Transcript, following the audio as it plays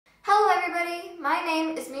everybody, my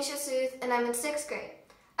name is Misha and I'm in 6th grade.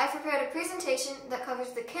 I've prepared a presentation that covers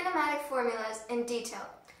the kinematic formulas in detail.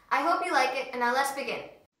 I hope you like it, and now let's begin.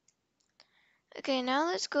 Okay, now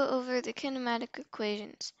let's go over the kinematic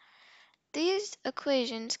equations. These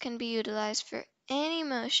equations can be utilized for any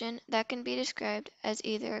motion that can be described as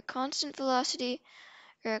either a constant velocity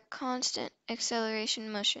or a constant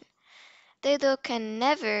acceleration motion. They, though, can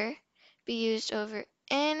never be used over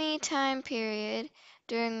any time period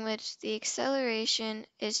during which the acceleration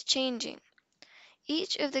is changing.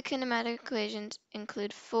 Each of the kinematic equations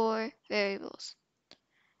include 4 variables.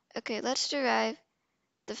 Okay, let's derive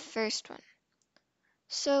the first one.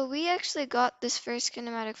 So we actually got this first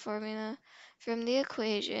kinematic formula from the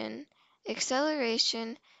equation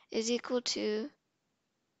acceleration is equal to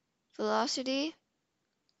velocity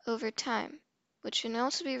over time, which can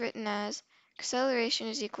also be written as acceleration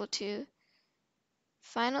is equal to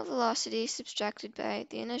final velocity subtracted by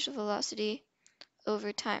the initial velocity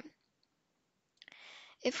over time.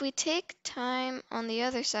 If we take time on the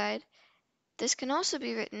other side, this can also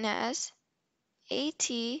be written as AT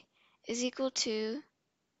is equal to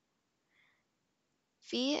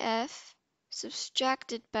VF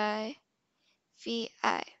subtracted by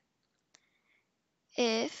VI.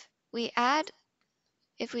 If we add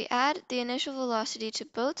the initial velocity to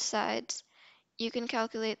both sides, you can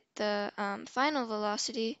calculate the final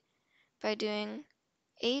velocity by doing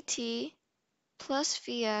AT plus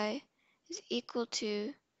VI is equal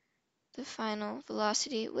to the final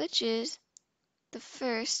velocity, which is the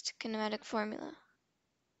first kinematic formula.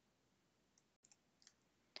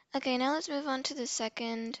 Okay, now let's move on to the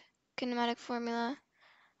second kinematic formula.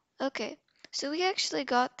 Okay, so we actually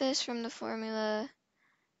got this from the formula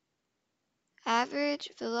average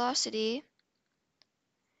velocity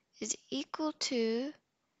is equal to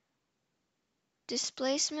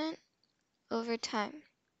displacement over time.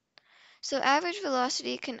 So average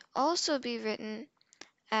velocity can also be written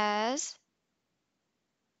as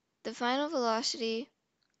the final velocity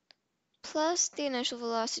plus the initial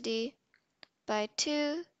velocity by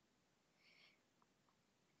 2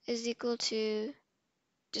 is equal to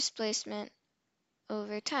displacement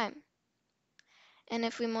over time. And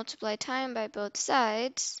if we multiply time by both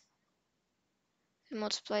sides, we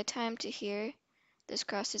multiply time to here, this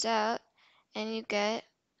crosses out, and you get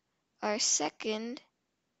our second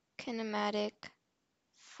kinematic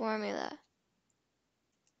formula.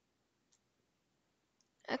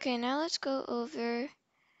 Okay, now let's go over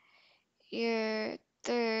your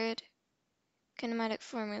third kinematic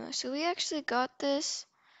formula. So we actually got this.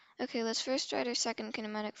 Okay, let's first write our second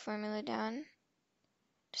kinematic formula down.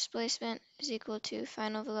 Displacement is equal to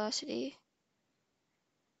final velocity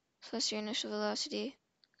plus your initial velocity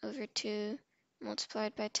over 2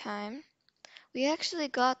 multiplied by time. We actually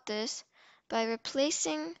got this by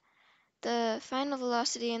replacing the final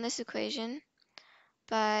velocity in this equation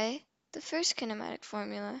by the first kinematic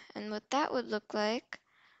formula. And what that would look like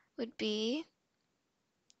would be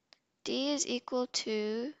d is equal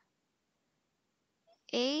to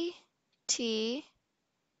AT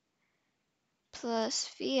plus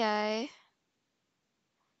VI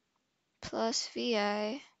plus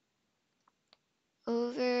VI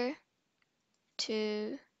over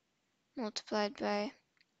 2 multiplied by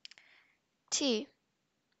t,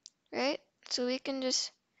 right? So we can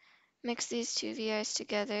just mix these two VI's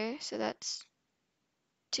together, so that's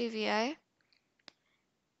 2VI.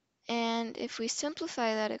 And if we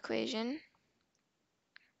simplify that equation,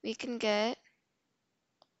 we can get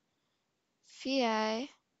VI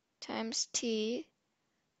times t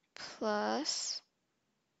plus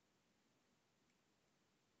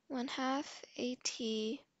 1/2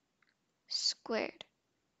 AT squared,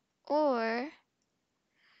 or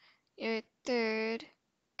your third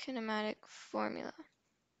kinematic formula.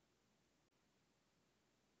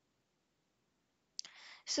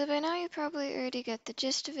 So by now you probably already get the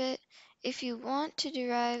gist of it. If you want to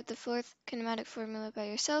derive the fourth kinematic formula by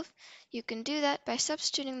yourself, you can do that by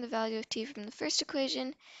substituting the value of t from the first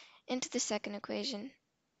equation into the second equation.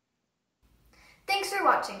 Thanks for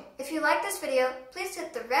watching. If you like this video, please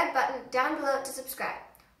hit the red button down below to subscribe.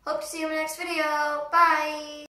 Hope to see you in the next video. Bye!